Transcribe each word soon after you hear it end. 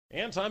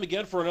And time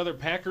again for another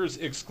Packers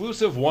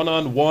exclusive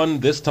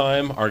one-on-one. This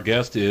time, our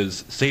guest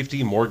is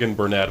safety Morgan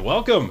Burnett.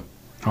 Welcome.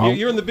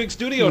 You're in the big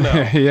studio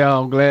now. Yeah,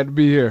 I'm glad to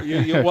be here.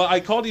 Well, I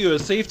called you a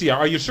safety.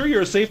 Are you sure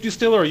you're a safety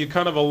still, or are you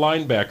kind of a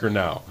linebacker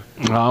now?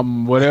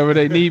 Whatever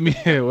they need me,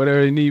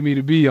 whatever they need me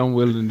to be, I'm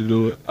willing to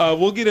do it.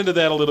 We'll get into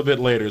that a little bit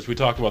later as we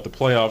talk about the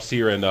playoffs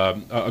here and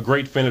a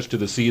great finish to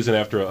the season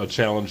after a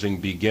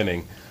challenging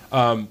beginning.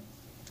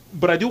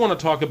 But I do want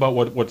to talk about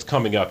what's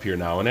coming up here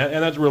now, and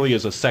that really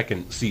is a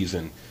second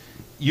season.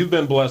 You've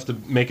been blessed to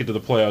make it to the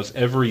playoffs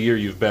every year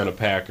you've been a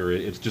Packer.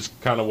 It's just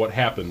kind of what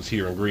happens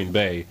here in Green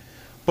Bay.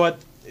 But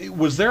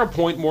was there a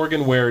point,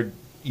 Morgan, where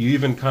you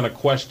even kind of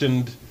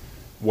questioned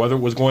whether it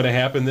was going to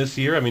happen this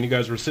year? I mean, you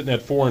guys were sitting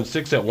at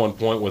 4-6 at one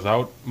point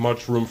without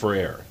much room for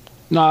error.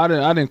 No, I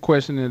didn't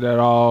question it at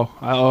all.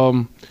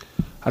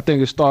 I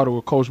think it started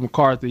with Coach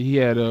McCarthy.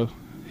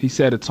 He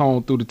set a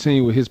tone through the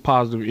team with his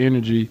positive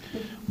energy.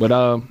 But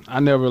I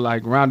never,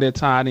 around that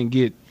time, I didn't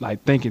get,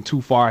 thinking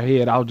too far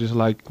ahead. I was just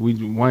we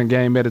one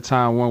game at a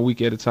time, 1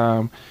 week at a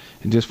time,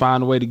 and just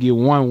find a way to get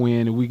one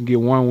win. If we can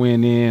get one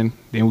win in,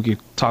 then we can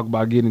talk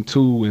about getting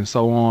two and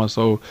so on.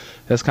 So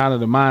that's kind of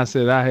the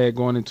mindset I had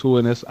going into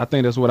it, and I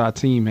think that's what our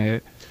team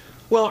had.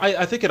 Well,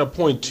 I think at a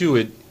point, too,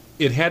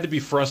 it had to be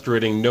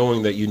frustrating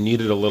knowing that you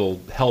needed a little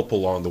help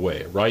along the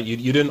way, right?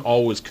 You didn't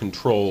always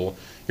control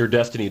your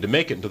destiny to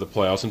make it into the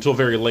playoffs until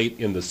very late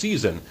in the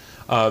season.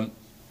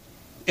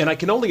 And I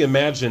can only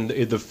imagine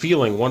the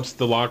feeling once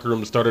the locker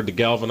room started to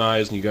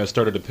galvanize and you guys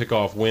started to pick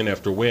off win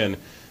after win,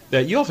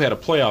 that you've had a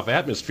playoff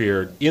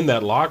atmosphere in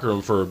that locker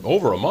room for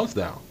over a month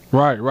now.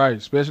 Right.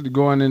 Especially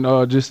going in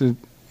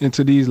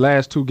into these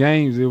last two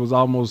games, it was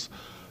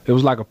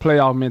like a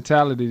playoff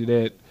mentality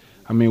that,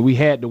 we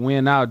had to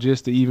win out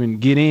just to even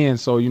get in.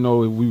 So,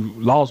 if we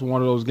lost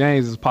one of those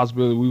games, there's a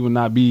possibility we would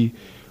not be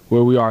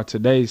where we are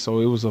today. So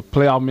it was a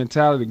playoff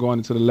mentality going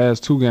into the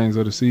last two games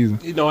of the season.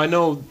 I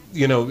know,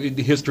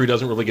 history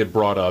doesn't really get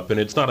brought up, and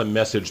it's not a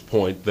message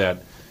point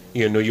that,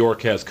 New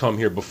York has come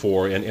here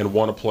before and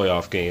won a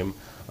playoff game,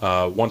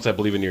 once I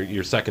believe in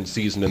your second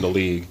season in the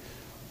league.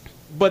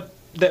 But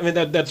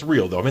that's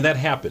real, though. That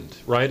happened,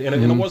 right? And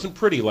it wasn't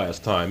pretty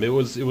last time. It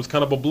was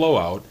kind of a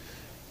blowout.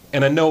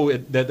 And I know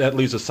that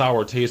leaves a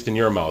sour taste in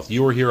your mouth.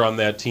 You were here on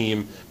that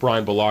team.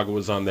 Brian Balaga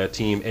was on that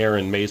team.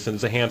 Aaron Mason.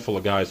 There's a handful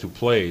of guys who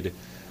played.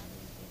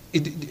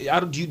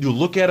 Do you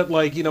look at it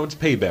like, it's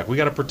payback? We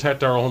got to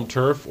protect our home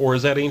turf, or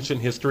is that ancient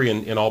history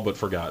and all but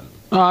forgotten?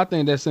 I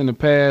think that's in the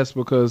past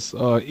because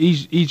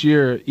each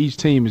year, each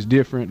team is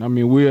different.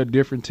 We're a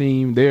different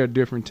team. They're a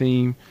different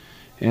team.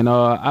 And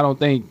I don't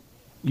think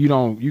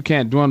you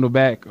can't dwindle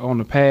back on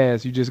the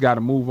past. You just got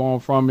to move on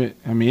from it.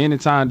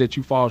 Anytime that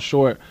you fall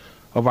short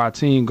of our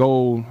team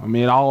goal,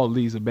 it all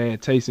leaves a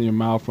bad taste in your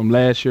mouth from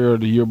last year or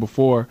the year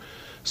before.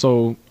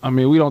 So,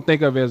 we don't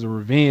think of it as a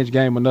revenge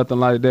game or nothing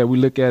like that. We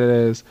look at it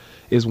as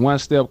it's one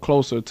step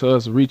closer to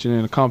us reaching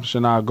and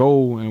accomplishing our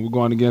goal, and we're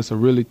going against a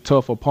really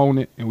tough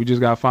opponent, and we just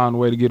got to find a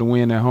way to get a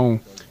win at home.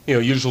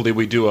 Usually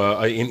we do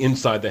an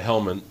inside the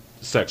helmet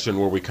section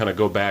where we kind of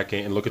go back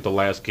and look at the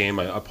last game.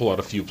 I pull out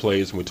a few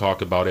plays and we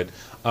talk about it.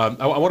 I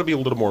want to be a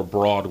little more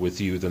broad with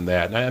you than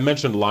that. And I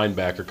mentioned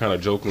linebacker kind of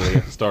jokingly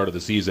at the start of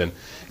the season.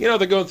 They're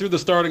going through the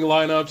starting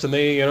lineups and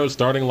they,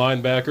 starting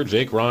linebacker,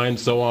 Jake Ryan,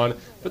 so on.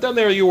 But then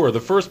there you were,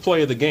 the first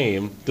play of the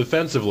game,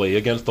 defensively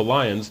against the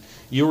Lions,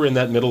 you were in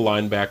that middle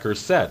linebacker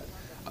set.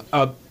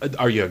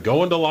 Are you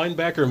going to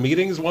linebacker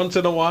meetings once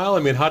in a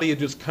while? How do you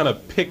just kind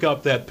of pick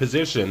up that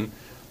position?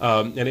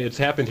 And it's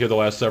happened here the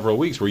last several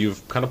weeks where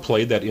you've kind of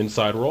played that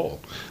inside role.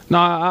 No,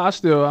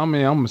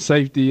 I'm a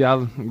safety.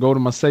 I go to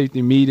my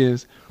safety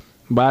meetings,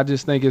 but I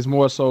just think it's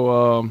more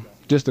so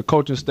just the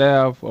coaching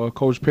staff,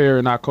 Coach Perry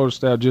and our coaching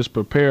staff just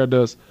prepared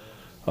us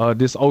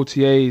this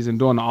OTAs and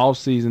during the off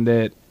season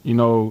that,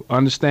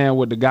 understand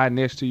what the guy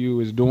next to you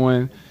is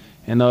doing.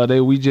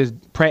 And we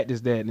just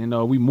practiced that.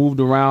 And we moved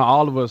around.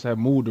 All of us have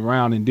moved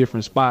around in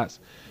different spots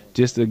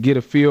just to get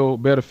a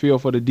better feel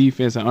for the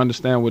defense and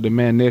understand what the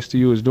man next to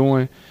you is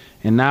doing.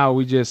 And now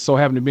we just so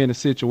happen to be in a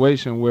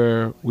situation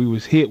where we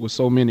was hit with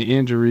so many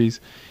injuries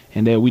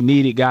and that we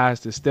needed guys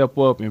to step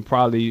up and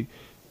probably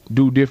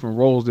do different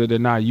roles that they're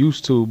not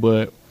used to.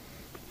 But,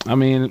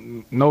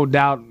 no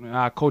doubt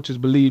our coaches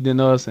believed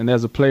in us, and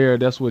as a player,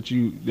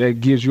 that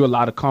gives you a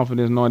lot of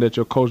confidence knowing that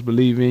your coach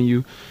believes in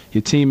you,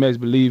 your teammates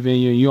believe in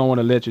you, and you don't want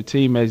to let your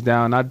teammates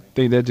down. I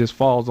think that just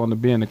falls on to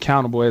being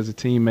accountable as a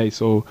teammate.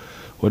 So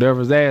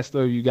whatever's asked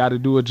of you, you got to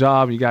do a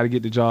job. You got to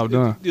get the job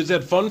done. Is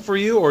that fun for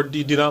you, or do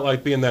you not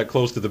like being that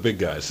close to the big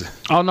guys?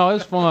 Oh, no,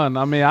 it's fun.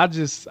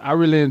 I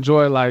really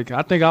enjoy, I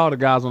think all the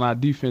guys on our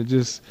defense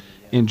just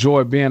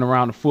enjoy being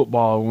around the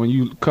football. When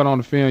you cut on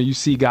the film, you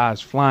see guys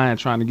flying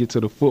trying to get to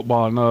the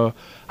football.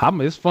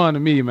 And it's fun to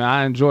me, man.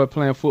 I enjoy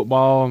playing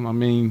football.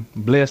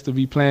 Blessed to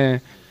be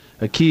playing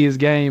a kid's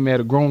game at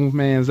a grown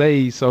man's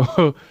age.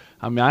 So,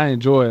 I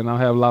enjoy it, and I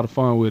have a lot of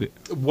fun with it.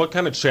 What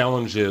kind of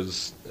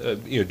challenges,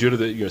 due to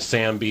the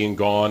Sam being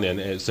gone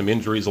and some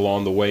injuries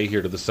along the way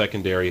here to the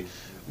secondary,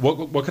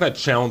 what kind of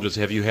challenges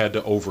have you had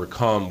to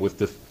overcome with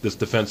this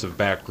defensive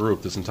back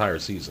group this entire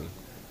season?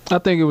 I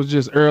think it was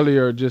just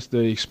earlier, just the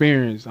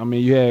experience. I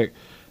mean, you had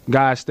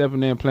guys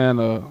stepping in playing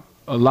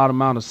a lot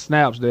amount of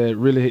snaps that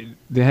really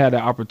they had the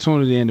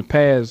opportunity in the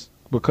past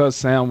because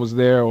Sam was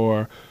there,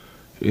 or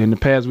in the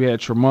past we had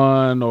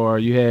Tremont, or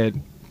you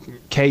had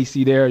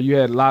Casey there. You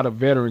had a lot of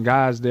veteran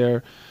guys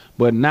there.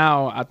 But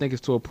now I think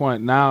it's to a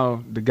point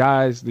now the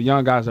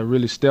young guys have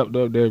really stepped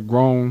up. They're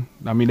grown.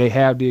 I mean, they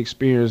have the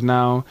experience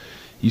now.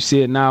 You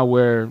see it now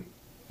where,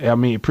 I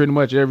mean, pretty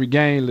much every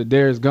game,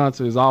 Ladarius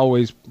Gunter is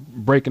always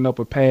breaking up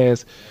a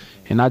pass.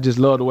 And I just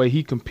love the way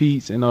he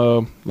competes. And,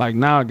 like,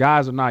 now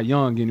guys are not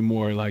young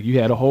anymore. Like, you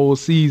had a whole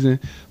season,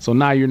 so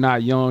now you're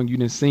not young. You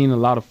done seen a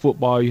lot of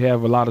football. You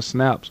have a lot of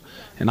snaps.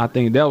 And I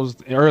think that was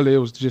earlier, it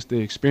was just the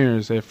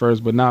experience at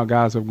first, but now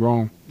guys have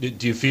grown.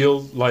 Do you feel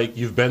like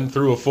you've been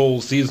through a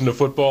full season of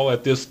football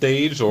at this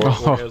stage, or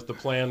has the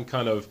plan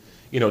kind of,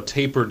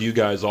 tapered you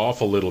guys off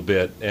a little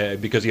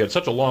bit because you had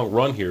such a long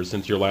run here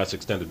since your last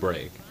extended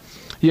break?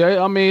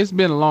 Yeah, I mean, it's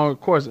been a long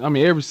course. I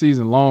mean, every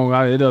season long.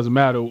 It doesn't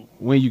matter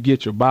when you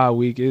get your bye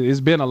week. It's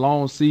been a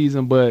long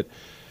season, but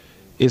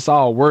it's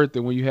all worth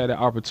it when you had the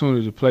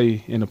opportunity to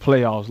play in the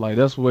playoffs. Like,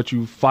 that's what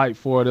you fight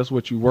for. That's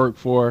what you work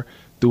for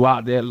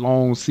throughout that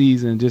long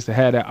season, just to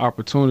have that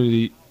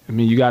opportunity. I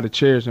mean, you got to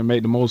cherish and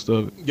make the most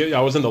of it. Yeah,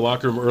 I was in the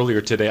locker room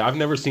earlier today. I've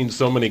never seen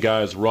so many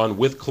guys run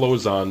with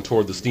clothes on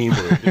toward the steam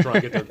room to try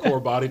and get their core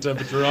body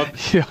temperature up.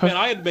 Yeah. Man,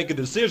 I had to make a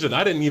decision.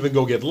 I didn't even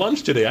go get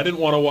lunch today. I didn't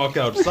want to walk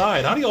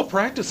outside. How do y'all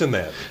practice in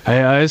that?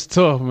 Hey, it's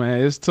tough,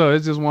 man. It's tough.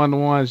 It's just one of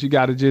the ones you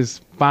got to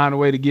just find a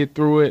way to get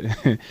through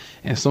it.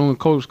 And soon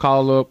coach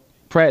call up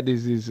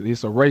practice,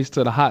 it's a race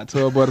to the hot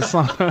tub or the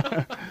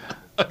sun.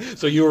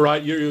 So you were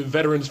right. You're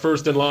veterans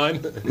first in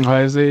line.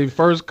 I say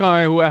first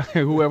kind,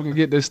 whoever can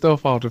get this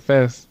stuff off the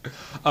fast.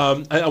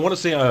 I want to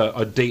say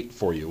a date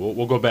for you.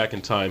 We'll go back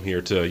in time here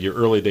to your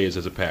early days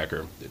as a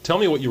Packer. Tell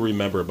me what you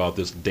remember about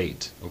this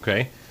date,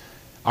 okay?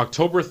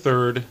 October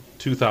 3rd,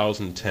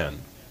 2010.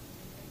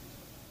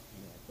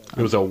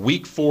 It was a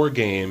Week 4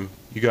 game.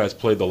 You guys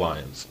played the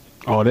Lions.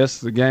 Oh,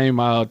 that's the game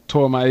I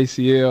tore my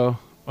ACL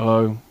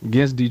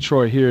against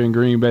Detroit here in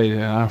Green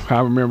Bay. I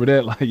remember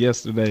that like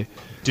yesterday.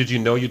 Did you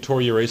know you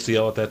tore your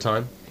ACL at that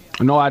time?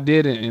 No, I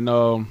didn't. And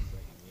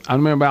I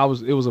remember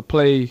it was a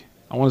play.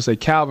 I want to say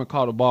Calvin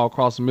caught the ball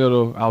across the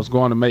middle. I was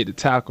going to make the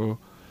tackle.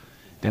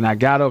 Then I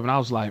got up and I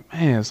was like,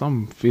 man,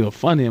 something feel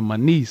funny in my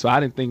knee. So I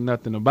didn't think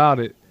nothing about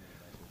it.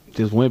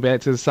 Just went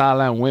back to the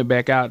sideline, went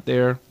back out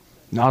there.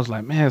 And I was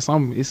like, man,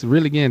 it's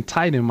really getting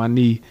tight in my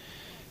knee.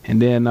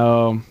 And then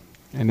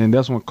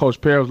that's when Coach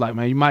Perry was like,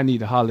 man, you might need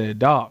to holler at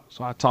Doc.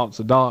 So I talked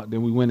to Doc.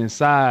 Then we went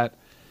inside.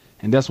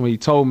 And that's when he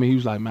told me, he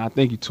was like, man, I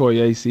think you tore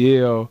your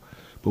ACL,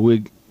 but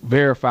we'll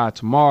verify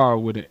tomorrow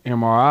with an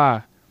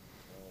MRI.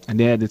 And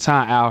then at the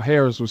time, Al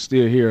Harris was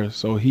still here.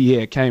 So he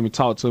had came and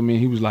talked to me,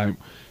 and he was like,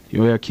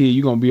 well, kid,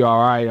 you're going to be all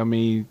right. I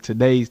mean,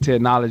 today's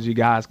technology,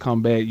 guys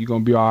come back. You're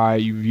going to be all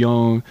right. You're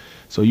young,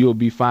 so you'll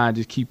be fine.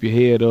 Just keep your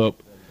head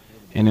up.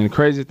 And then the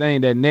crazy thing,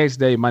 that next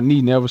day, my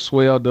knee never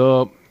swelled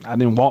up. I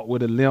didn't walk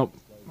with a limp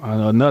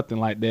or nothing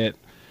like that.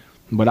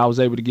 But I was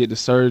able to get the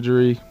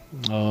surgery,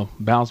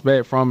 bounce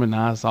back from it.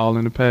 Now it's all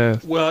in the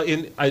past. Well,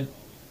 I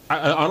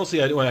honestly,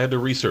 when I had to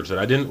research it,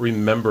 I didn't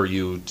remember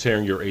you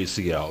tearing your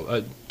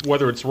ACL.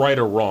 Whether it's right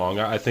or wrong,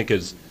 I think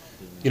if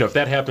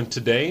that happened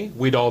today,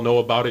 we'd all know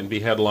about it and be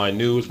headline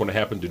news. When it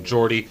happened to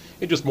Jordy,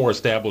 it's just more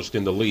established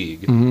in the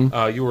league.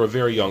 Mm-hmm. You were a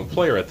very young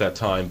player at that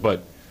time,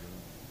 but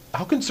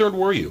how concerned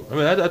were you? I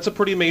mean, that's a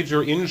pretty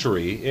major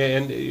injury,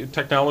 and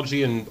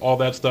technology and all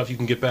that stuff, you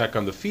can get back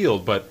on the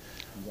field, but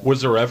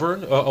was there ever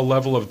a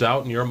level of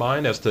doubt in your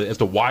mind as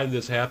to why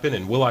this happened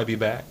and will I be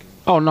back?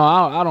 Oh no,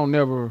 I don't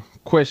never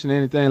question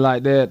anything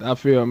like that. I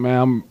feel,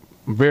 man,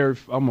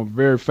 I'm a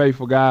very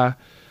faithful guy.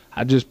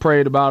 I just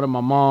prayed about it.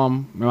 My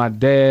mom and my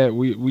dad,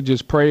 we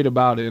just prayed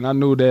about it, and I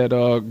knew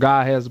that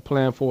God has a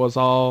plan for us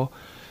all,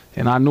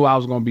 and I knew I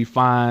was going to be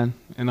fine.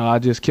 And I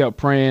just kept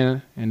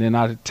praying, and then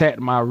I attacked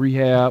my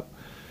rehab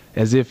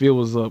as if it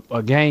was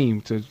a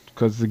game to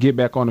get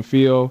back on the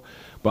field.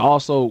 But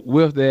also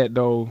with that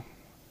though,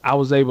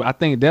 I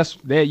think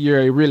that year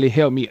it really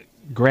helped me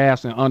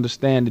grasp and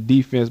understand the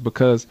defense,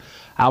 because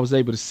I was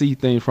able to see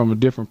things from a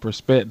different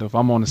perspective.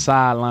 I'm on the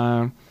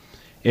sideline.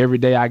 Every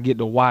day I get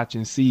to watch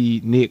and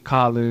see Nick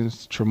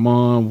Collins,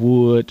 Tremont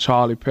Wood,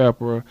 Charlie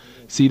Pepper,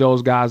 see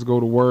those guys go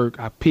to work.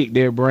 I pick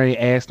their brain,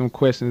 ask them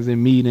questions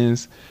in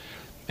meetings.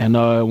 And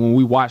when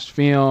we watched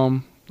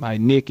film, like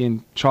Nick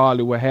and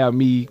Charlie would have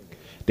me,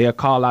 they'll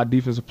call out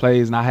defensive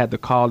plays, and I had to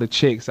call the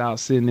checks out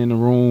sitting in the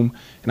room.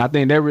 And I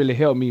think that really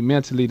helped me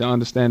mentally to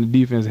understand the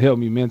defense, helped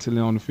me mentally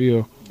on the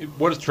field.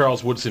 What does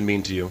Charles Woodson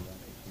mean to you?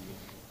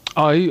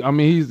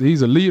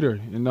 He's a leader,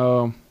 and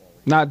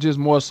not just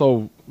more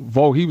so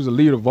he was a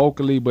leader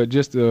vocally, but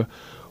just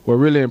what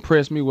really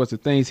impressed me was the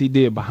things he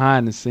did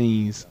behind the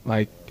scenes.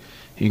 Like,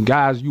 and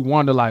guys, you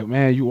wonder, like,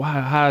 man,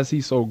 how is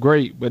he so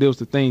great? But it was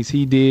the things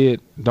he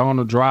did,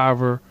 Donald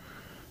Driver,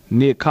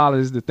 Nick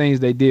Collins, the things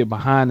they did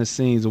behind the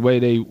scenes, the way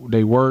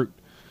they worked,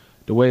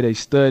 the way they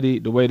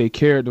studied, the way they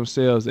carried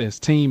themselves as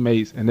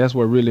teammates. And that's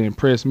what really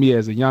impressed me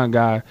as a young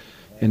guy.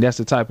 and that's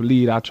the type of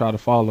lead I try to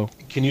follow.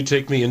 Can you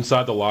take me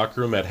inside the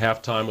locker room at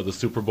halftime of the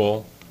Super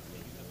Bowl?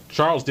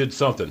 Charles did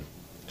something.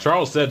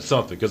 Charles said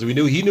something because he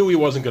knew he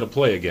wasn't going to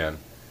play again.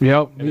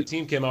 Yep. And the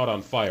team came out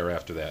on fire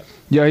after that.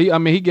 Yeah,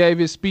 he gave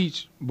his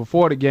speech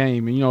before the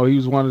game, and he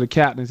was one of the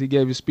captains. He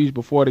gave his speech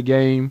before the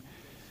game,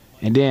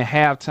 and then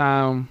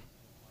halftime,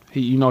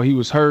 he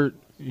was hurt.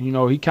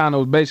 He kind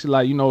of basically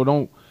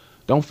like,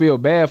 don't feel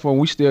bad for him.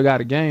 We still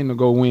got a game to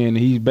go win. And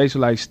he's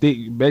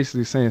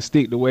basically saying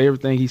stick the way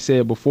everything he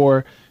said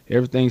before.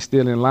 Everything's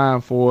still in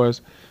line for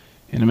us.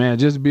 And man,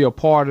 just to be a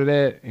part of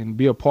that and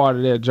be a part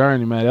of that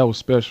journey, man, that was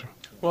special.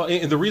 Well,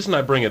 and the reason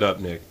I bring it up,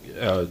 Nick,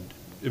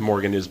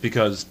 Morgan, is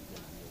because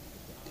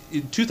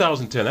in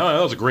 2010,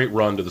 that was a great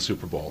run to the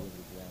Super Bowl,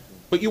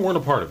 but you weren't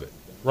a part of it,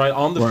 right?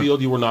 On the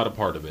field, you were not a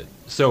part of it.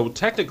 So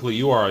technically,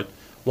 you are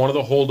one of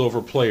the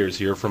holdover players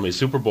here from a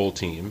Super Bowl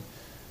team,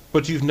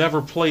 but you've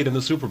never played in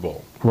the Super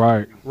Bowl.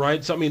 Right.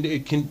 Right? So, I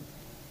mean,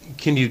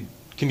 can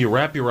you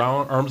wrap your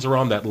arms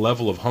around that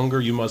level of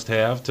hunger you must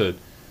have to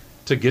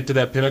get to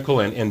that pinnacle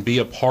and be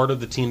a part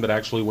of the team that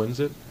actually wins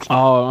it?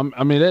 Oh,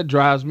 I mean, that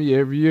drives me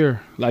every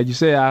year. Like you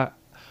said,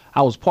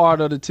 I was part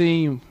of the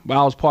team, but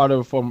I was part of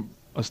it from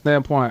a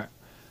standpoint.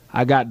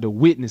 I got to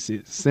witness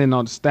it, standing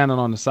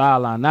on the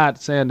sideline. Not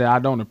saying that I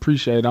don't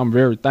appreciate it. I'm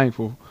very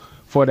thankful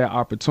for that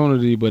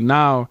opportunity. But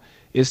now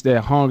it's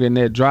that hunger and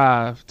that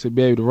drive to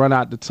be able to run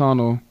out the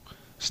tunnel,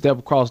 step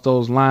across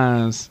those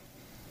lines.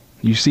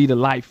 You see the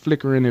light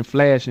flickering and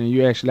flashing.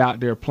 You're actually out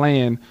there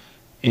playing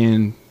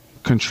and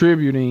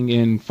contributing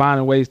and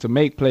finding ways to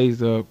make plays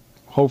to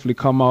hopefully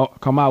come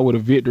out with a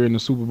victory in the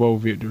Super Bowl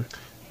victory.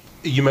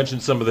 You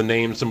mentioned some of the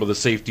names, some of the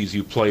safeties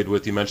you played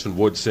with. You mentioned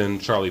Woodson,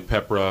 Charlie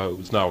Pepra,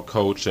 who's now a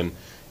coach, and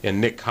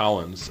Nick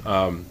Collins.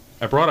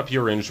 I brought up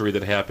your injury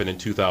that happened in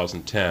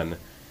 2010.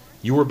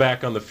 You were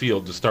back on the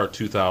field to start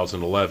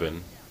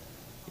 2011,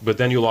 but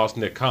then you lost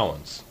Nick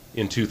Collins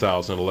in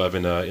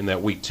 2011 in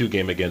that Week 2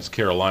 game against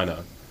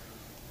Carolina.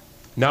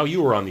 Now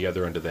you were on the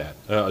other end of that.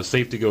 A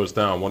safety goes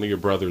down. One of your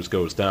brothers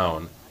goes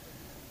down.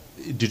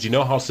 Did you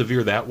know how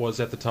severe that was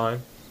at the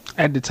time?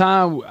 At the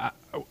time,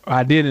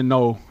 I didn't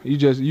know.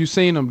 You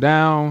seen him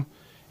down,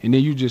 and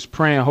then you just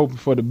praying, hoping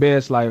for the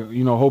best, like,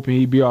 hoping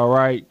he'd be all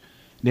right.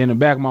 Then in the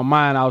back of my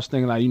mind, I was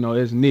thinking, like,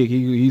 it's Nick.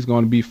 He's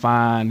going to be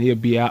fine. He'll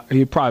be out.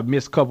 He'll probably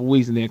miss a couple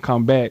weeks and then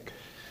come back.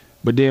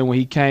 But then when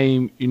he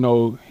came,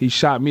 he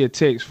shot me a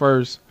text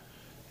first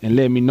and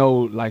let me know,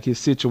 like, his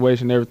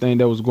situation, everything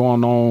that was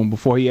going on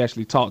before he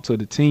actually talked to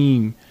the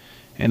team.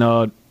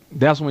 And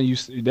that's when you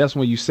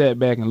sat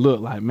back and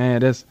looked like,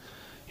 man, that's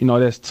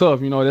tough.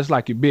 That's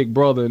like your big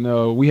brother.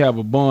 And we have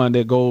a bond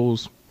that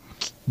goes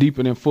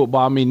deeper than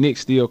football. I mean, Nick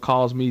still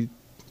calls me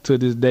to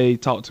this day,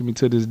 talk to me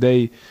to this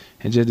day.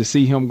 And just to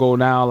see him go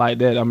down like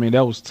that, I mean,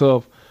 that was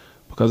tough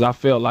because I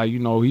felt like,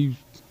 he's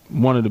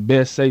one of the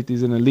best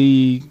safeties in the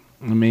league.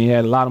 I mean, he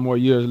had a lot of more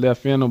years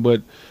left in him,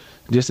 but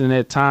just in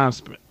that time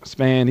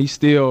span, he's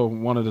still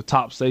one of the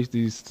top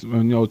safeties,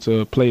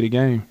 to play the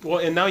game. Well,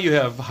 and now you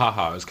have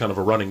HaHa as kind of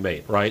a running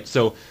mate, right?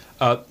 So,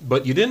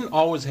 but you didn't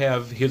always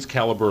have his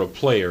caliber of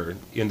player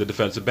in the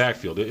defensive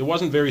backfield. It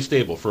wasn't very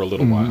stable for a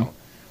little while.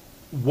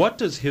 What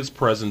does his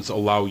presence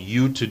allow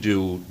you to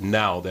do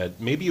now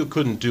that maybe you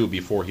couldn't do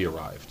before he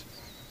arrived?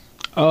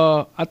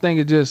 I think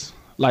it's just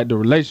like the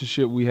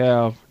relationship we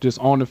have just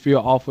on the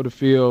field, off of the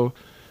field,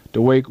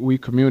 the way we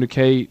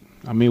communicate.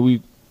 I mean,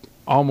 we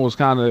almost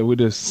kind of with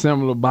a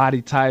similar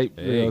body type,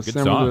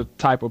 similar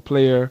type of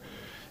player.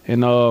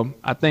 And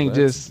I think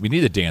we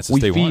need to dance. We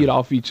feed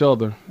off each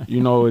other.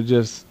 It's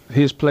just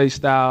his play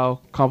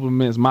style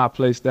complements my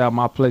play style.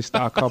 My play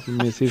style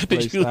complements his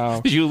play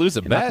style. Did you lose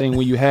a bet? I think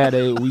when you had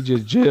it, we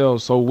just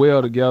gelled so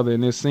well together,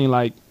 and it seemed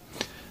like,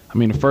 I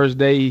mean, the first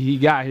day he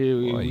got here,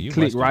 we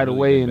clicked right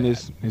away, and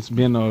it's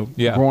been a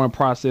growing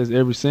process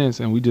ever since,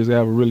 and we just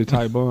have a really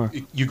tight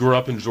bond. You grew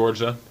up in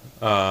Georgia.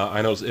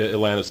 I know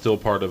Atlanta's still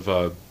part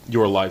of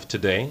your life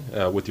today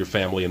with your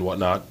family and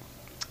whatnot.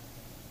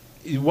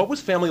 What was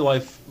family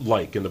life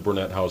like in the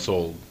Burnett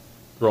household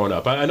growing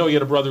up? I know you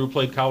had a brother who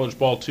played college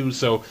ball too,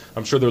 so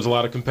I'm sure there was a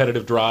lot of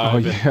competitive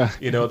drive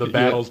and the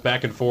battles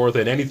back and forth,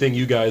 and anything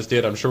you guys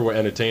did I'm sure were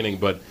entertaining.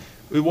 But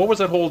what was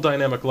that whole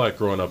dynamic like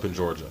growing up in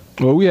Georgia?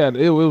 Well,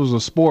 it was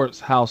a sports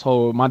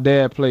household. My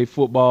dad played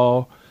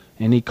football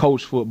and he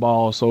coached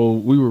football, so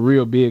we were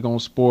real big on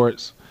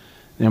sports.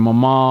 And my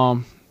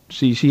mom,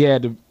 she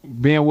had to,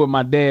 being with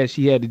my dad,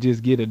 she had to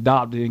just get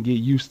adopted and get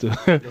used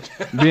to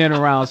being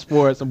around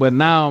sports. But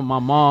now my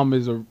mom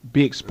is a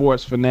big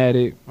sports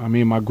fanatic. I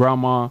mean, my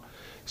grandma,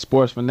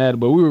 sports fanatic.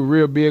 But we were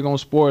real big on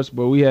sports,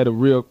 but we had a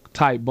real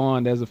tight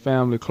bond as a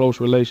family,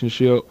 close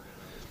relationship.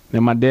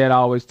 And my dad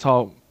always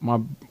taught my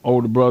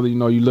older brother, you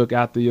look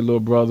after your little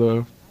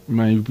brother,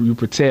 man, you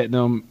protect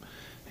them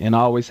and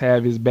always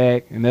have his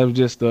back. And that was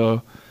just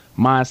the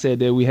mindset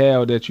that we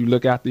have, that you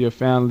look after your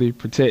family,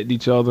 protect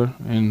each other,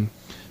 and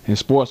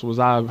sports was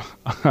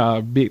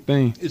our big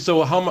thing.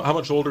 So how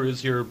much older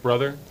is your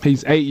brother?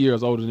 He's 8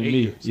 years older than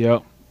me.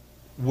 Yep.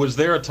 Was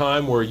there a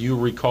time where you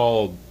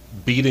recall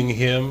beating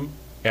him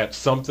at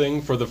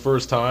something for the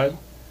first time?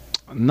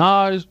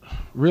 Nah, it's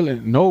really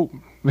nope.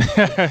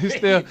 He's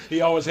still.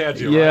 He always had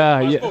you, Yeah,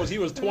 right? Well, I yeah. suppose he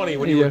was 20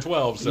 when you were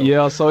 12, so.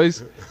 Yeah, so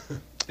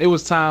it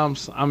was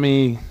times. I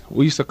mean,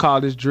 we used to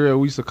call this drill.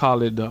 We used to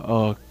call it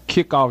the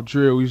kickoff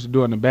drill. We used to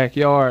do it in the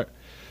backyard.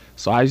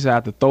 So I used to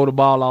have to throw the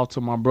ball off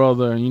to my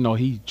brother, and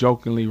he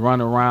jokingly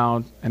run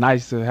around, and I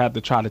used to have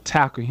to try to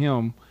tackle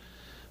him.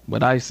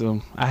 But I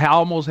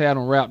almost had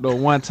him wrapped up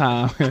one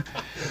time, and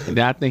then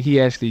I think he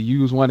actually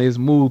used one of his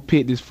moves,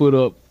 picked his foot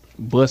up,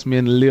 bust me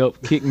in the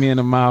lip, kicked me in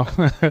the mouth.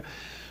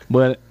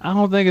 But I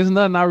don't think it's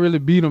nothing I really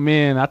beat him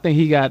in. I think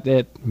he got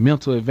that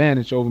mental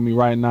advantage over me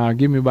right now.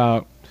 Give me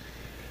about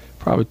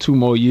probably 2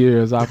 more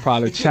years. I'll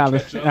probably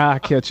challenge. I'll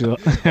catch up.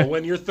 Well,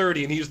 when you're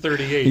 30 and he's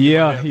 38.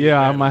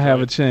 I might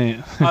have a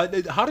chance. How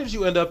did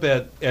you end up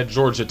at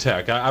Georgia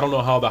Tech? I don't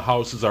know how the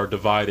houses are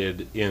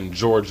divided in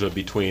Georgia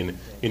between,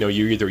 you're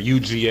either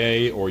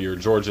UGA or you're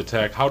Georgia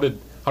Tech. How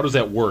does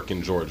that work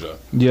in Georgia?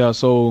 Yeah,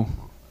 so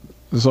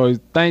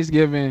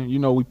Thanksgiving,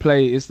 we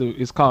play.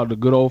 It's called the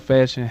good old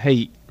fashioned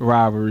hate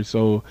rivalry.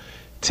 So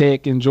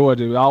Tech and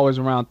Georgia, we're always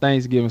around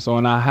Thanksgiving. So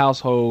in our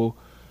household,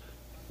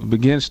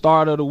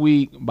 start of the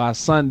week, by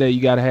Sunday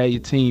you got to have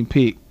your team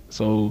picked.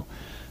 So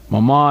my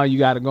mom, you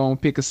got to go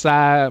and pick a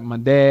side. My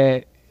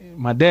dad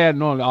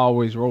normally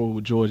always roll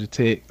with Georgia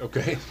Tech.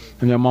 Okay.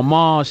 And then my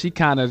mom, she'll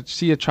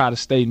try to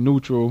stay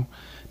neutral.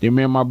 Then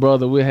me and my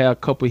brother, we'll have a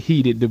couple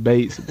heated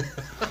debates.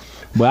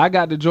 But I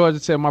got to Georgia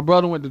Tech. My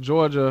brother went to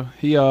Georgia.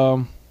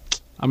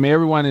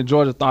 Everyone in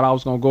Georgia thought I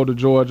was going to go to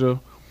Georgia.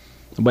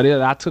 But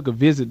I took a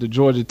visit to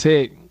Georgia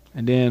Tech,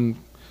 and then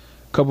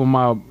a couple of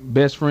my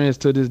best friends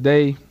to this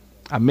day,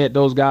 I met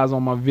those guys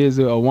on my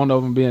visit, one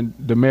of them being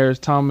Damaris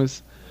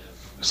Thomas.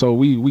 So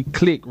we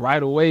clicked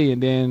right away,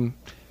 and then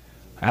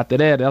after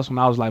that, that's when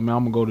I was like, man,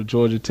 I'm going to go to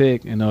Georgia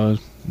Tech, and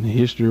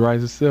history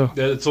writes itself.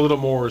 It's a little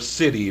more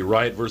city,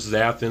 right, versus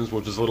Athens,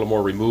 which is a little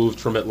more removed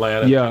from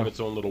Atlanta, yeah. Kind of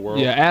its own little world.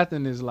 Yeah,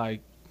 Athens is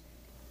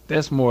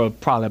that's more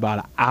probably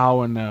about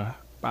an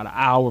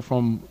hour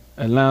from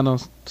Atlanta.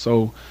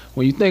 So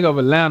when you think of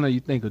Atlanta, you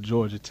think of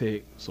Georgia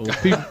Tech. So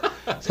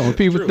when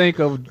people think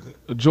of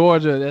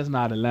Georgia, that's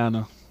not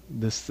Atlanta.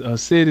 The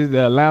city,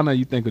 the Atlanta,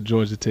 you think of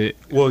Georgia Tech.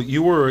 Well,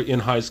 you were in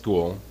high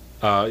school,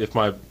 if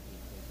my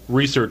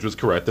research was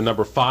correct, the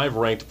number 5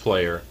 ranked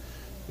player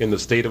in the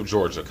state of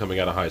Georgia coming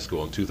out of high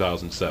school in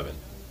 2007.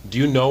 Do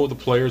you know the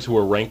players who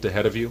were ranked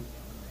ahead of you?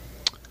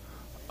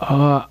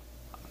 I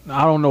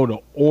don't know the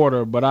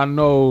order, but I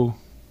know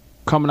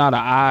coming out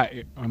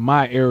of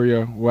my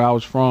area where I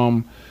was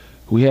from,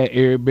 we had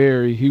Eric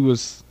Berry. He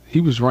was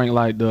ranked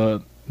like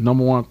the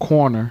number 1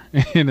 corner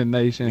in the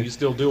nation. And he's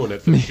still doing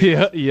it.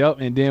 Yep.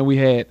 And then we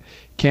had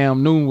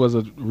Cam Newton was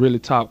a really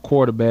top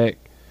quarterback.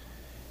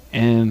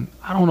 And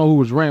I don't know who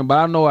was ranked, but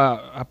I know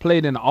I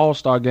played in the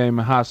All-Star game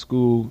in high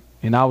school,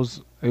 and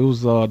it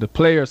was the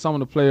players, some of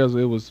the players,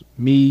 it was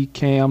me,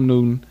 Cam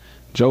Newton,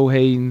 Joe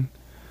Hayden,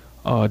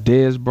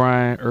 Dez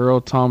Bryant, Earl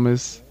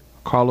Thomas,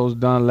 Carlos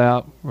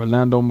Dunlap,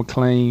 Orlando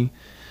McClain.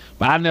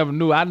 But I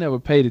never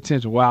paid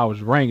attention where I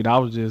was ranked. I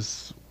was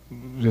just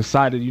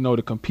decided,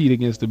 to compete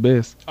against the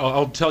best.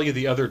 I'll tell you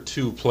the other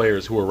 2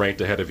 players who were ranked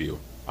ahead of you.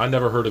 I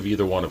never heard of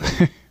either one of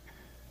them.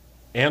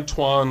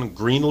 Antoine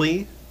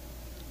Greenlee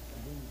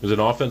was an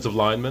offensive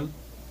lineman,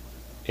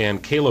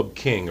 and Caleb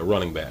King, a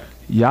running back.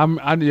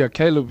 Yeah,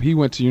 Caleb, he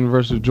went to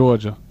University of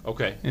Georgia.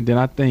 Okay. And then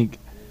I think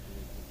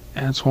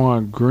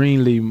Antoine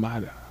Greenlee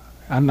might have.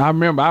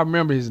 I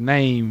remember his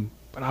name,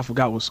 but I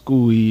forgot what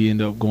school he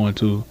ended up going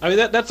to. I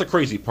mean, that's the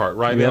crazy part,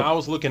 right? Yep. I mean, I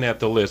was looking at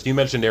the list. You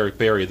mentioned Eric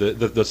Berry.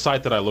 The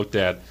site that I looked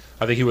at,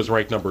 I think he was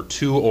ranked number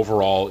 2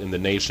 overall in the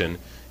nation,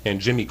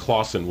 and Jimmy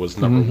Clausen was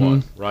number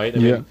 1, right? I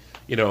mean,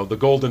 the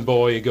golden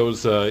boy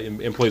goes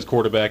and plays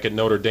quarterback at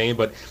Notre Dame.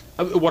 But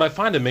what I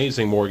find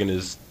amazing, Morgan,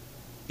 is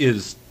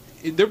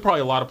there are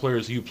probably a lot of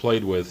players you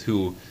played with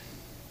who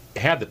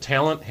had the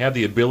talent, had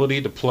the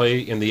ability to play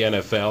in the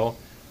NFL,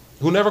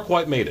 who never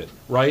quite made it,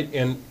 right?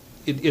 And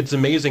it's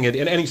amazing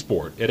in any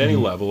sport, at any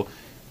level.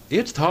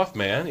 It's tough,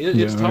 man.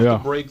 It's tough to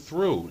break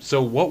through.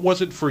 So what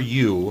was it for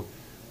you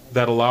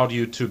that allowed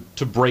you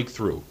to break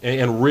through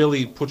and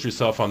really put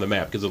yourself on the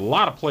map? Because there's a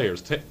lot of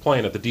players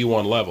playing at the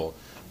D1 level,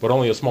 but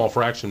only a small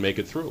fraction make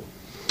it through.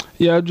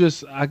 Yeah, I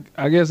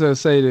guess I'd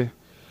say that,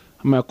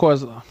 of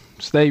course,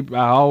 I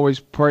always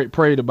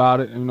prayed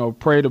about it,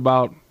 prayed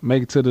about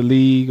making it to the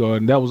league,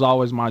 and that was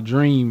always my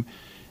dream.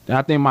 And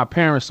I think my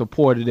parents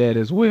supported that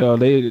as well.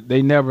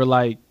 They never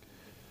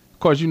of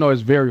course,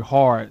 it's very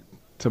hard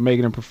to make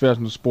it in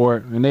professional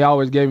sport, and they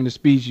always gave me the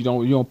speech, you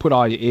don't put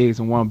all your eggs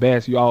in one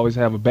basket. You always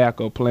have a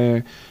backup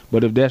plan,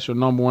 but if that's your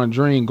number 1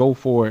 dream, go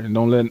for it, and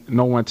don't let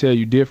no one tell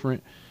you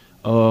different.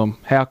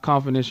 Have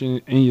confidence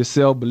in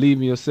yourself, believe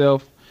in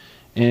yourself,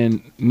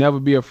 and never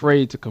be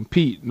afraid to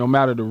compete, no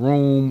matter the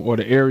room or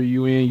the area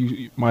you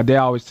in. My dad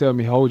always tell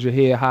me, hold your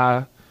head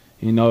high.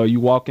 You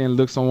walk in,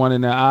 look someone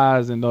in their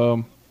eyes,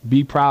 and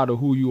be proud of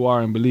who you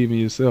are and believe in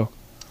yourself.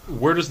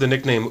 Where does the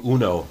nickname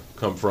Uno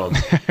come from?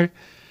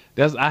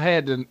 I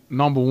had the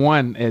number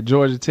 1 at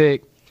Georgia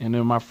Tech, and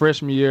in my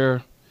freshman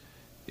year,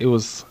 it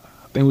was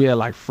think we had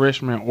like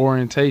freshman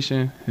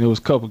orientation. And it was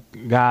a couple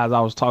guys I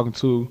was talking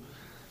to,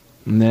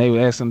 and they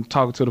were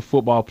talking to the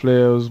football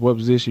players, what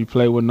position you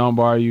play, what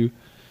number are you?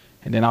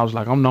 And then I was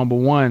like, I'm number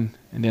 1.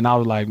 And then I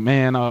was like,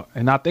 man,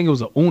 and I think it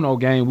was a Uno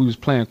game. We was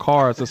playing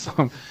cards or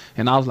something.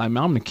 And I was like,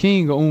 man, I'm the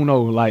king of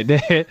Uno, like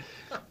that.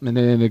 And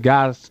then the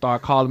guys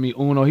started calling me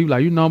Uno. He was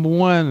like, you number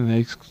 1? And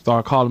they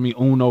started calling me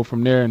Uno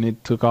from there, and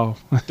it took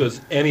off.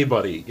 Does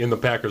anybody in the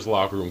Packers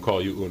locker room call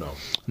you Uno?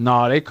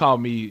 No, they call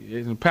me,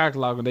 in the Packers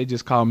locker room, they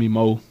just call me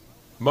Mo.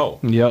 Mo?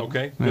 Yep.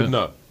 Okay, good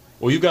enough.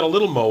 Well, you've got a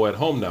little Mo at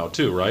home now,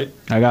 too, right?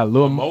 I got a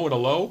little Mo and a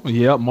low?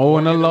 Yep, Mo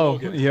and a low.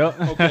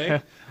 Yep.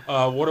 Okay.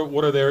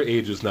 What are their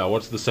ages now?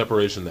 What's the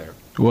separation there?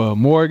 Well,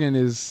 Morgan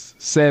is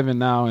 7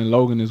 now, and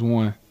Logan is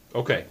 1.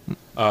 Okay.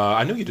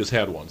 I knew you just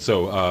had one,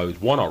 so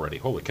 1 already.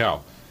 Holy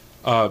cow.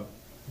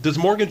 Does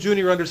Morgan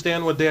Jr.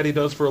 understand what Daddy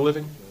does for a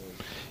living?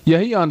 Yeah,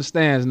 he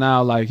understands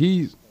now. Like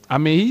he's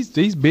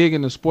big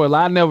in the sport.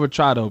 Like, I never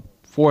try to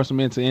force him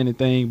into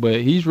anything, but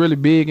he's really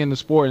big in the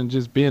sport and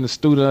just being a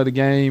student of the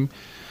game.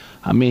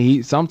 I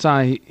mean,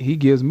 sometimes he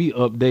gives me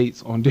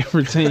updates on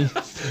different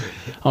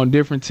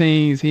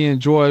teams. He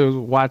enjoys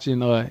watching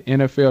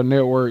NFL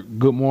Network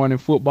Good Morning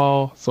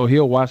Football, so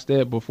he'll watch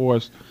that before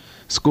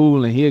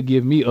school, and he'll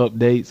give me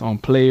updates on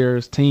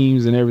players,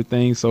 teams, and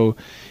everything. So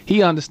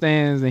he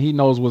understands and he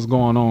knows what's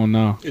going on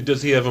now.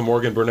 Does he have a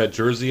Morgan Burnett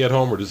jersey at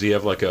home, or does he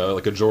have like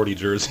a Jordy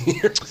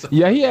jersey?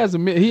 Yeah, he has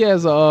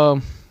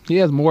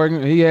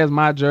Morgan. He has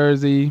my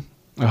jersey.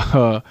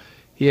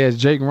 He has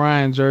Jake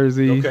Ryan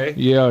jersey. Okay.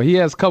 Yeah, he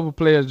has a couple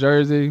players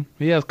jersey.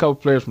 He has a couple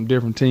players from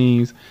different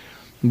teams.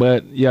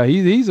 But yeah,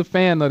 he's a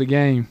fan of the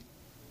game.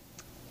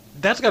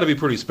 That's got to be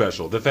pretty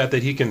special. The fact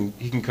that he can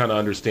kind of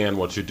understand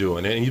what you're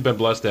doing, and you've been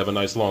blessed to have a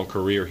nice long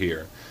career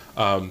here.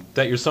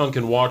 That your son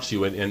can watch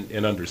you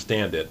and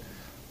understand it.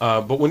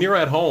 But when you're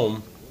at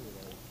home,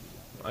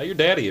 you're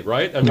daddy,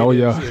 right? I mean,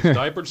 it's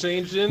diaper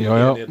changing,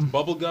 and it's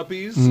bubble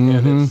guppies,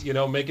 and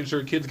it's making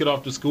sure kids get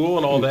off to school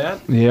and all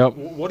that. Yep.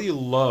 What do you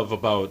love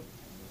about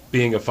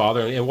being a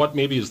father, and what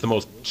maybe is the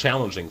most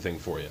challenging thing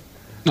for you?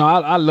 No,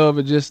 I love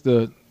it. Just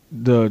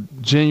the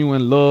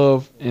genuine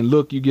love and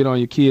look you get on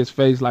your kid's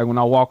face. Like when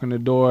I walk in the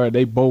door,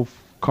 they both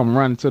come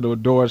running to the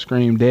door,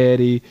 scream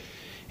 "Daddy,"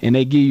 and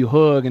they give you a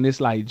hug, and it's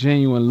like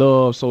genuine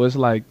love. So it's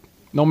like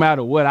no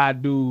matter what I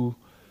do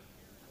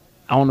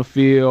on the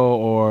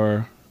field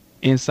or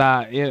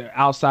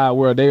outside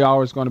world, they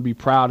always going to be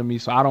proud of me.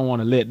 So I don't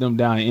want to let them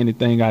down in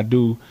anything I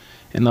do.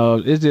 And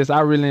it's just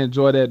I really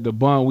enjoy the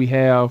bond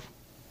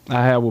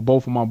I have with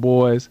both of my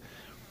boys.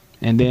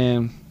 And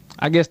then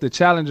I guess the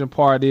challenging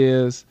part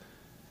is,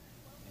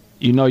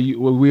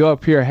 we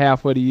up here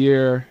half of the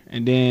year,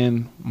 and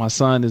then my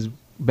son is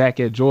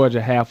back at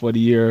Georgia half of the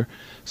year.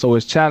 So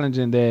it's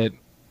challenging that,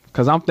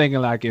 because I'm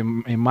thinking like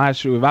in my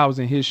shoe, if I was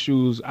in his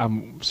shoes, I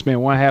spent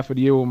one half of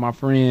the year with my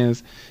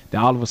friends,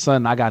 then all of a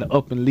sudden I got to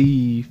up and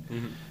leave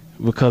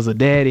because a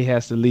daddy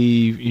has to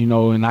leave,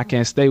 and I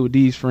can't stay with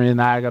these friends.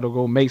 Now I got to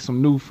go make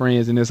some new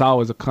friends, and it's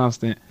always a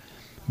constant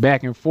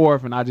back and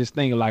forth. And I just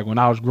think like when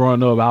I was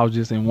growing up, I was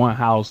just in one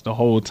house the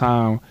whole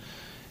time.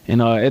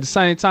 And at the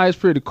same time, it's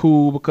pretty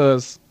cool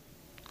because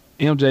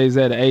MJ's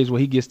at an age where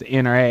he gets to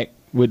interact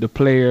with the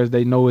players.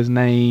 They know his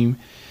name.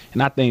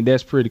 And I think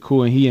that's pretty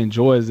cool, and he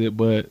enjoys it.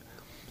 But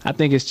I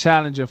think it's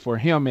challenging for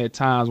him at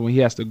times when he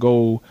has to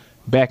go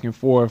back and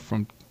forth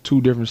from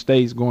 2 different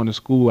states going to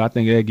school. I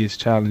think that gets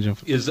challenging.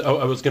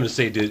 I was going to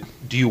say, do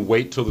you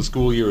wait till the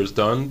school year is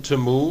done to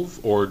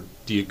move, or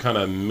do you kind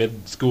of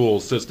mid-school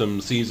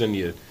season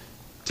you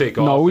take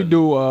off? No, we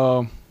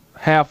do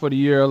half of the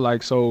year.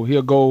 Like, so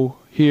he'll go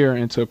here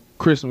into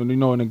Christmas, and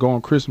then go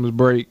on Christmas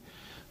break.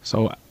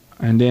 So,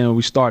 and then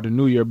we start the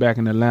new year back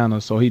in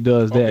Atlanta. So he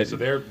does that. Okay, so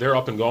they're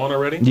up and gone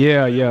already?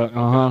 Yeah.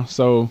 Okay.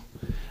 So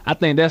I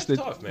think that's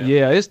tough, man.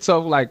 Yeah, it's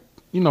tough. Like,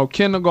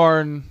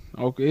 kindergarten,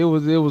 okay, it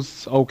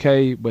was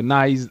okay, but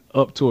now he's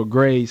up to a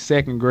grade,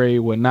 2nd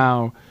grade, where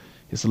now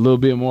it's a little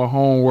bit more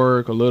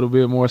homework, a little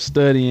bit more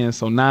studying.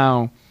 So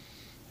now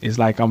it's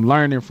like I'm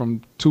learning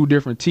from 2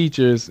 different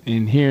teachers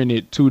and hearing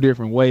it 2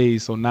 different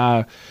ways. So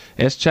now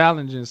it's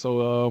challenging.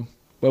 So,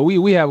 but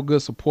we have a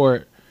good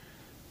support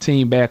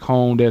team back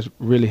home that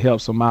really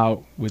helps them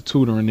out with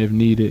tutoring if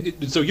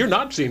needed. So you're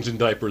not changing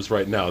diapers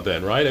right now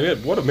then, right? I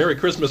mean, what a Merry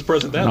Christmas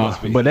present that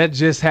must be. But that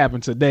just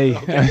happened today.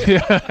 Okay.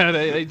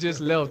 they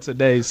just left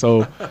today.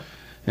 So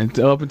and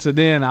up until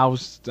then, I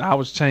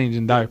was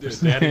changing diapers.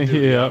 Daddy,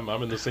 yeah.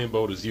 I'm in the same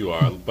boat as you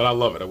are, but I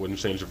love it. I wouldn't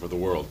change it for the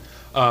world.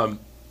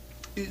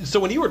 So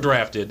when you were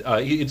drafted,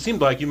 it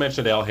seemed like you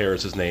mentioned Al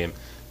Harris's name.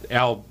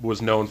 Al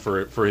was known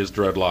for his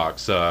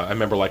dreadlocks. I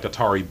remember like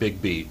Atari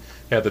Bigby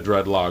had the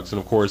dreadlocks, and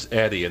of course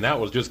Eddie, and that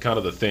was just kind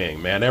of the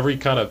thing, man. Every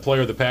kind of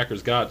player the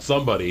Packers got,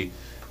 somebody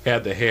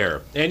had the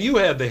hair, and you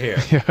had the hair.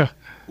 Yeah.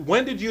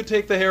 When did you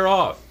take the hair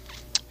off?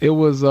 It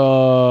was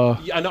Yeah,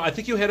 I know. I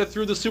think you had it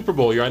through the Super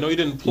Bowl year. I know you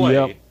didn't play,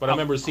 yep. But I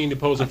remember seeing you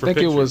posing for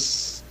pictures. I think it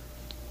was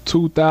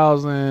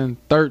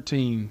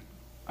 2013.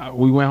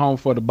 We went home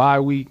for the bye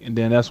week, and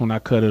then that's when I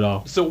cut it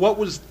off. So what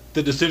was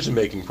the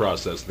decision-making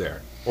process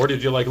there? Or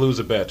did you like lose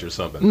a bet or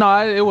something?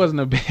 No, it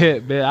wasn't a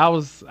bet. I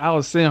was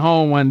sitting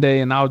home one day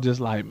and I was just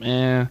like,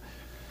 man,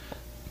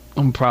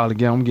 I'm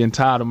getting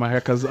tired of my hair,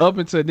 because up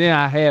until then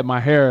I had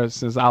my hair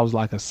since I was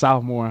like a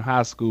sophomore in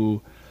high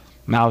school,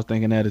 and I was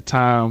thinking at the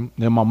time.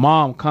 Then my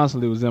mom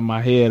constantly was in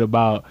my head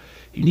about,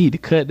 you need to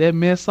cut that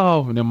mess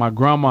off, and then my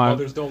grandma.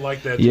 Mothers don't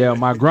like that. Yeah,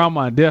 my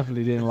grandma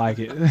definitely didn't like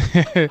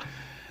it.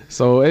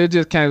 So it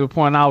just came to the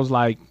point I was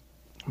like,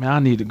 man, I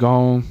need to go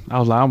on. I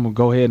was like, I'm gonna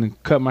go ahead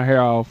and cut my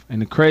hair off.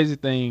 And the crazy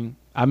thing,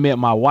 I met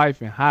my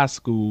wife in high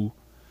school,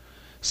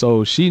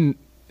 so she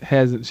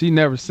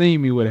never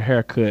seen me with a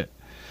haircut.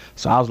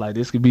 So I was like,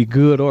 this could be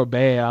good or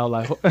bad. I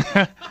was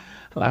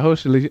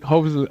like,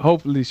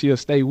 hopefully she'll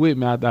stay with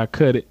me after I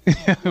cut it.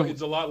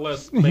 It's a lot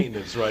less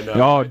maintenance right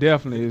now. Oh,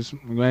 definitely.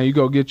 Man, you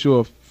go get you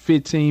a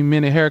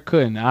 15-minute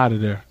haircut and out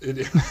of there.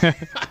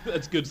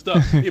 That's good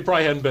stuff. You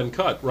probably hadn't been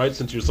cut, right,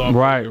 since your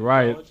sophomore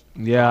right. college?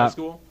 Yeah. High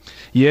school?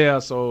 Yeah,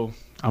 so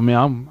I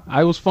mean,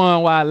 it was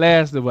fun while it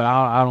lasted, but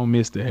I don't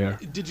miss the hair.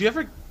 Did you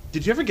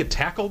ever get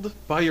tackled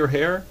by your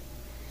hair?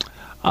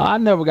 I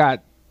never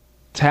got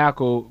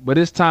tackled, but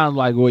it's times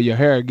like where your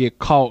hair get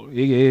caught.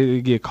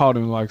 It get caught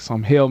in like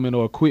some helmet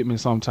or equipment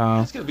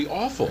sometimes. That's gonna be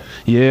awful.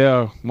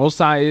 Yeah, most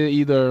times it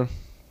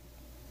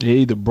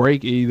either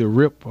break, either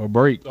rip or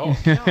break. Oh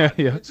God,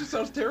 yeah. It just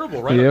sounds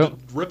terrible, right? Yep.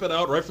 Rip it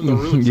out right from the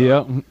roots.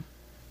 Yep.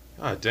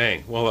 Ah,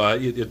 dang. Well,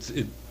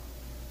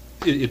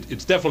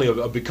 it's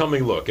definitely a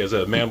becoming look as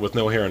a man with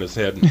no hair on his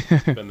head. And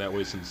it's been that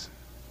way since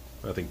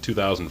I think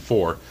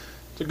 2004.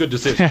 It's a good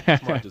decision,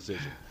 smart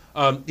decision.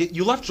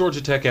 You left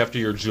Georgia Tech after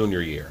your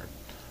junior year.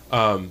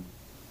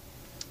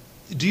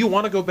 Do you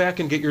want to go back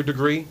and get your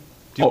degree?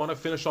 Do you want to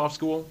finish off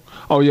school?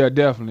 Oh yeah,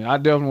 definitely. I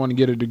definitely want to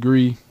get a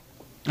degree.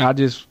 I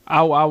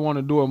want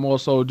to do it more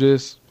so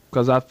just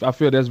because I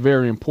feel that's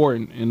very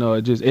important,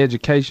 and just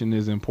education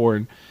is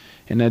important,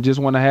 and I just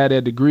want to have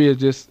that degree. Is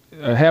just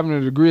having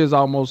a degree is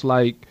almost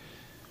like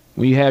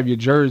when you have your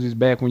jerseys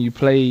back when you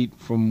played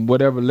from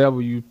whatever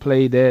level you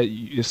played at.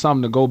 It's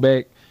something to go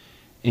back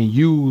and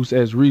use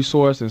as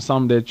resource, and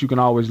something that you can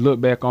always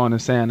look back on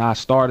and saying, I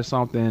started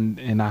something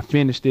and I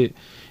finished it.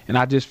 And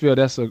I just feel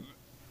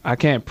I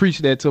can't preach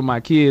that to my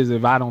kids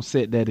if I don't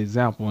set that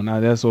example. And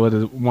that's one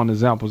of the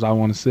examples I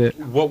want to set.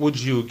 What would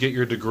you get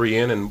your degree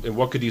in, and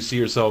what could you see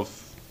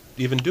yourself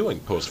even doing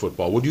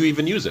post-football? Would you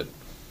even use it?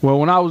 Well,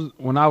 when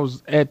I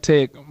was at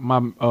Tech, my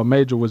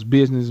major was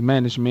business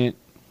management,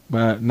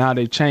 but now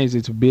they changed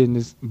it to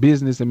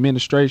business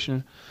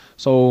administration.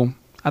 So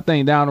I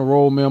think down the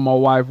road, me and my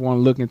wife want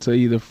to look into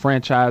either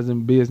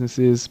franchising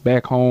businesses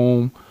back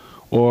home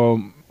or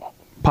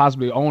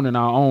possibly owning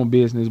our own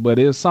business. But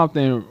it's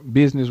something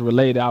business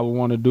related I would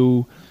want to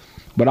do.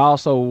 But I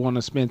also want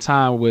to spend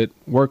time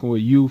working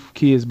with youth,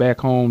 kids back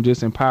home,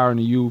 just empowering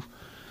the youth,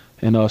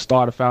 and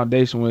start a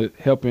foundation with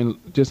helping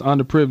just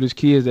underprivileged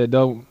kids that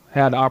don't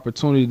have the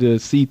opportunity to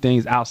see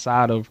things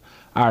outside of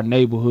our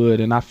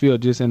neighborhood. And I feel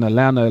just in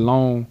Atlanta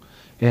alone,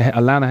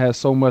 Atlanta has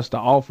so much to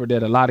offer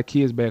that a lot of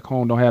kids back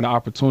home don't have the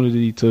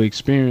opportunity to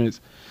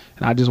experience.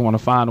 And I just want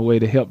to find a way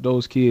to help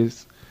those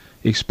kids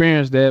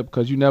experience that,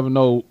 because you never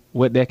know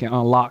what that can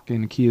unlock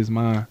in the kid's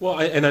mind. Well,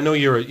 and I know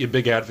you're a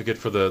big advocate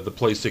for the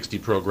Play 60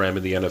 program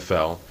in the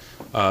NFL.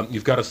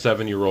 You've got a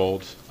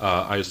 7-year-old.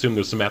 I assume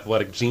there's some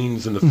athletic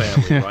genes in the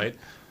family, right?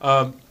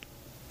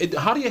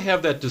 How do you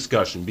have that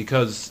discussion?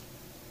 Because,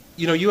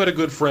 you had a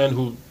good friend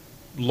who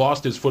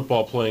lost his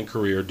football playing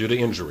career due to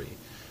injury.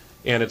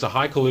 And it's a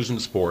high collision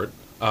sport.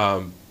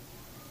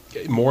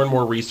 More and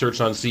more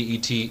research on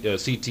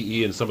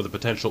CTE and some of the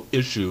potential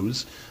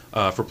issues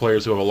for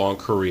players who have a long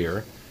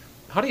career.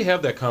 How do you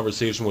have that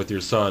conversation with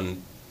your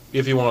son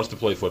if he wants to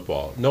play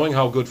football, knowing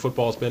how good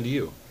football's been to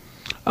you?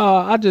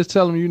 I just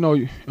tell him,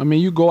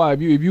 you go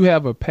out. If you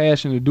have a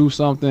passion to do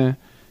something,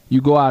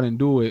 you go out and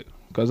do it.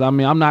 Because, I'm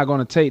not going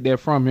to take that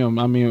from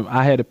him.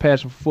 I had a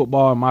passion for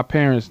football, and my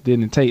parents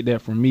didn't take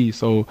that from me.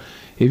 So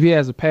if he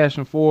has a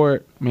passion for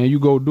it, man, you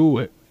go do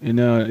it. And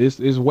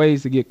it's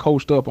ways to get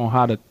coached up on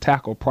how to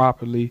tackle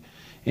properly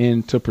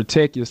and to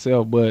protect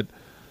yourself. But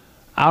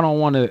I don't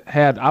want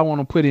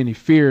to put any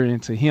fear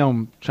into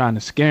him, trying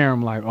to scare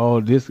him like,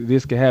 oh, this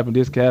could happen,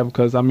 this could happen.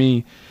 Because,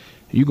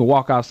 you can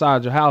walk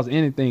outside your house,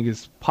 anything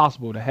is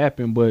possible to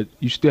happen, but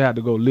you still have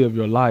to go live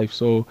your life.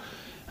 So,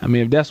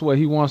 if that's what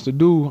he wants to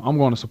do, I'm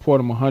going to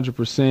support him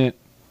 100%.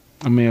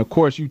 Of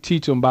course, you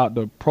teach him about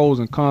the pros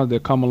and cons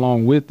that come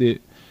along with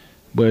it.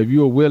 But if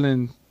you're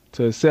willing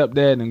to accept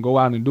that and go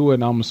out and do it,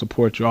 and I'm going to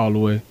support you all the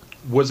way.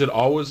 Was it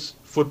always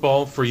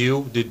football for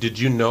you? Did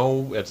you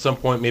know at some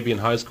point, maybe in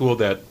high school,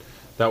 that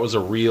was a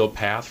real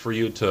path for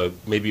you to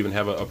maybe even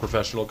have a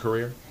professional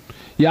career?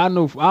 Yeah, I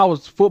knew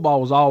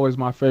football was always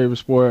my favorite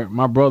sport.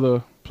 My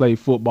brother played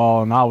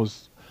football, and I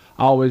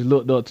always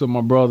looked up to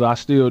my brother. I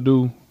still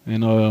do.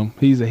 And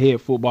he's a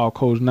head football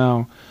coach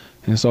now.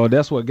 And so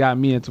that's what got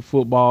me into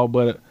football.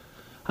 But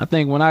I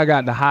think when I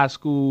got to high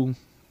school,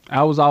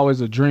 I was always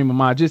a dream of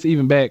mine. Just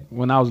even back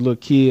when I was a little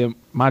kid,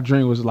 my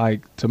dream was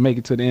like to make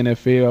it to the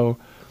NFL.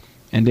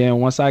 And then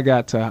once I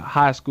got to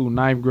high school,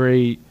 9th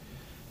grade,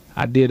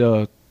 I did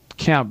a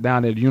camp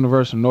down at the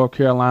University of North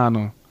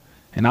Carolina,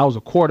 and I was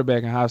a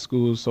quarterback in high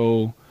school.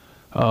 So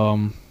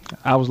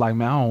I was like,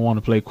 man, I don't want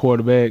to play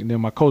quarterback. And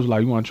then my coach was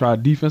like, you want to try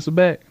defensive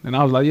back? And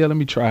I was like, yeah, let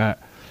me try it.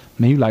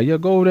 And he was like, yeah,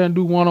 go over there and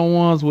do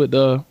one-on-ones with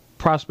the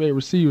prospect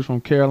receivers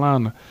from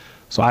Carolina.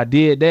 So I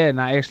did that, and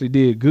I actually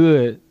did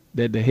good.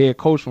 That the head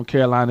coach from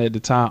Carolina at the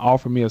time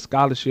offered me a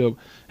scholarship,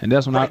 and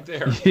that's when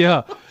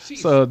yeah.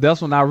 So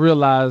that's when I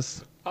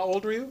realized. How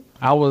old were you?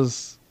 I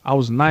was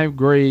ninth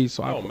grade.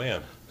 So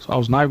man. So I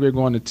was ninth grade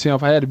going to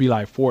 10th. I had to be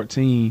like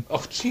 14. Oh,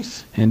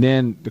 jeez. And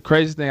then the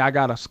crazy thing, I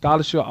got a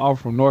scholarship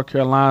offer from North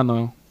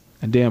Carolina,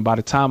 and then by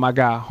the time I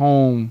got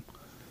home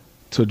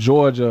to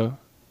Georgia,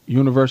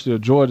 University of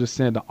Georgia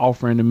sent the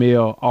offer in the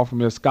mail, offered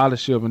me a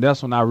scholarship, and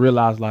that's when I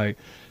realized, like,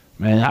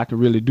 man, I can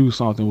really do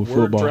something with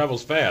football. Word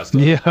travels fast.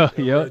 Yeah.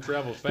 Word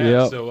travels fast.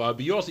 Yep. So, but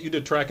you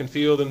did track and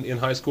field in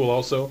high school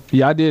also?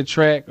 Yeah, I did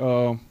track.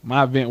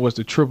 My event was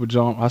the triple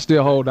jump. I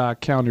still hold our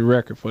county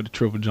record for the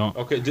triple jump.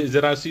 Okay.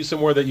 Did I see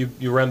somewhere that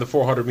you ran the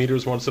 400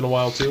 meters once in a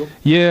while too?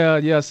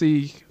 Yeah.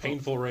 See,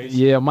 painful race.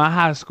 Yeah,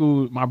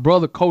 my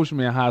brother coached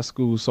me in high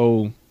school,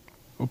 so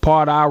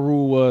part of our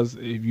rule was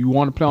if you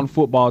want to play on the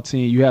football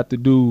team, you have to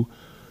do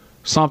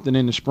something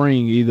in the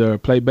spring, either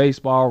play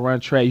baseball, run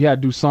track. You had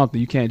to do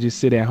something. You can't just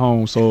sit at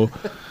home. So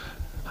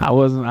I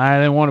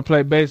didn't want to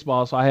play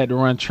baseball, so I had to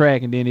run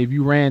track. And then if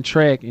you ran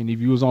track and if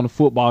you was on the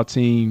football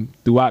team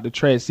throughout the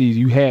track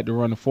season, you had to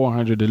run the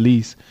 400 at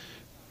least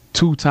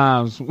 2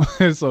 times.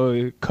 So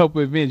a couple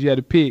events you had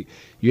to pick.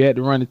 You had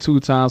to run it 2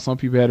 times. Some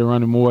people had to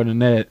run it more than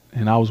that,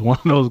 and I was one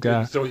of those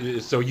guys.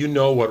 So you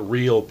know what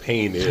real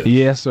pain is.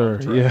 Yes, sir.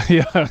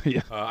 Yeah.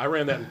 I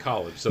ran that in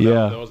college, so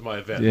yeah. that was my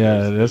event.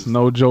 Yeah, that's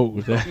no joke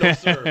with that. No,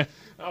 sir.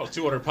 I was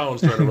 200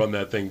 pounds trying to run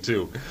that thing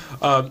too.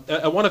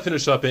 I want to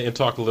finish up and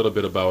talk a little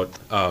bit about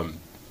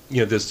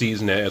this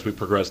season as we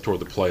progress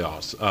toward the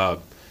playoffs.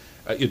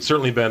 It's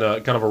certainly been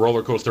a kind of a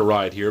roller coaster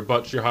ride here,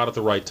 but you're hot at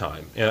the right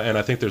time, and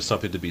I think there's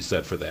something to be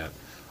said for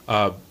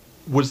that.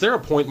 Was there a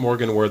point,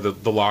 Morgan, where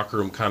the locker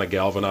room kind of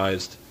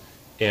galvanized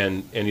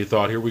and you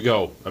thought, here we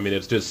go? I mean, we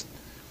just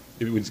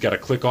got to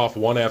click off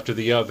one after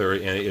the other,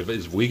 and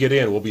if we get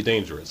in, we'll be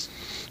dangerous.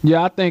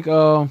 Yeah, I think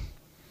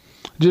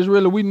just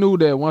really we knew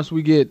that once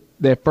we get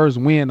that first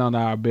win under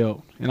our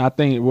belt, and I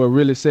think what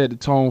really set the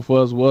tone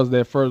for us was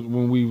that first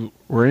when we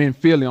were in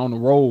Philly on the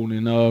road,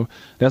 and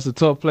that's a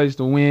tough place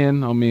to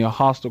win. I mean, a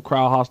hostile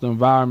crowd, hostile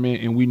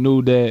environment, and we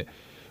knew that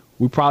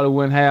we probably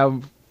wouldn't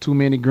have too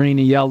many green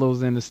and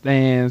yellows in the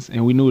stands,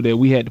 and we knew that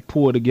we had to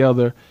pull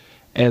together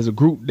as a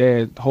group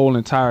that whole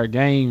entire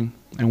game.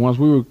 And once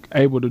we were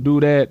able to do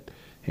that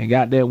and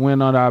got that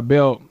win under our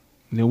belt,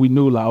 then we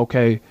knew, like,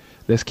 okay,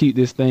 let's keep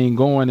this thing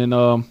going and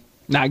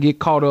not get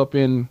caught up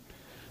in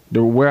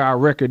where our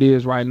record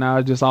is right now.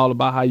 It's just all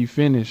about how you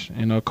finish.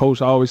 And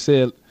Coach always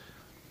said,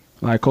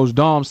 like Coach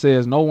Dom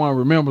says, no one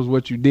remembers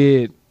what you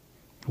did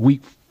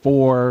week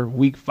 4,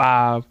 week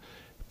 5.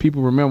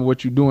 People remember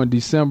what you do in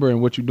December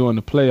and what you do in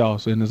the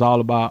playoffs, and it's all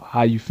about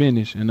how you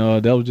finish. And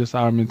that was just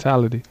our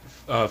mentality.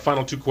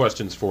 Final 2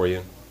 questions for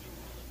you.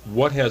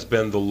 What has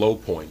been the low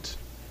point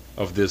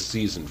of this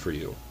season for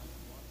you?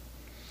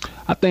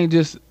 I think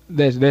just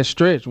that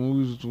stretch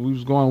when we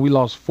was going, we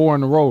lost 4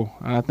 in a row,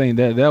 and I think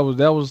that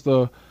was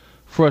the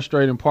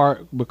frustrating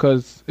part,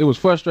 because it was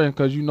frustrating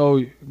because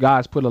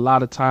guys put a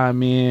lot of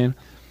time in.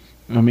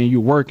 I mean,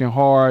 you're working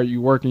hard,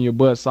 you're working your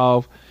butts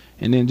off,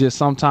 and then just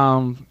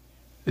sometimes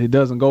it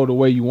doesn't go the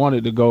way you want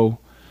it to go.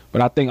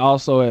 But I think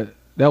also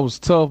that was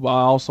tough, but it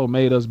also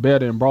made us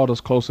better and brought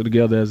us closer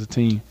together as a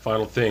team.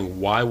 Final thing,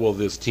 why will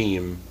this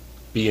team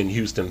be in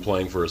Houston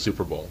playing for a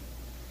Super Bowl?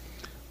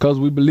 Because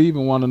we believe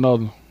in one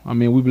another. I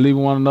mean, we believe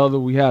in one another.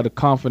 We had the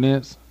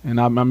confidence,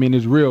 and I mean,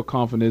 it's real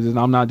confidence. And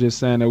I'm not just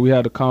saying that. We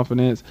had the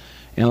confidence,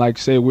 and like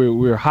I said,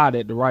 we're hot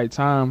at the right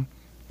time,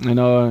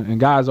 and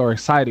guys are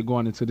excited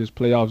going into this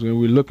playoffs, and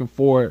we're looking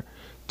forward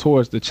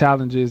towards the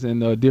challenges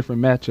and the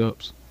different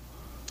matchups.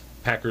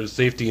 Packers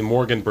safety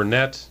Morgan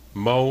Burnett,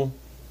 Mo,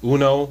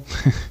 Uno.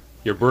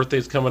 Your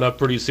birthday's coming up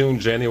pretty soon,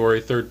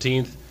 January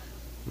 13th.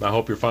 I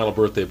hope your final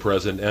birthday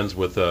present ends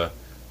with a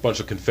bunch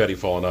of confetti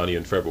falling on you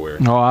in February.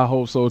 Oh, I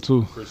hope so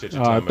too. Appreciate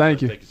your time.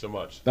 Thank you. Thank you so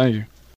much. Thank you.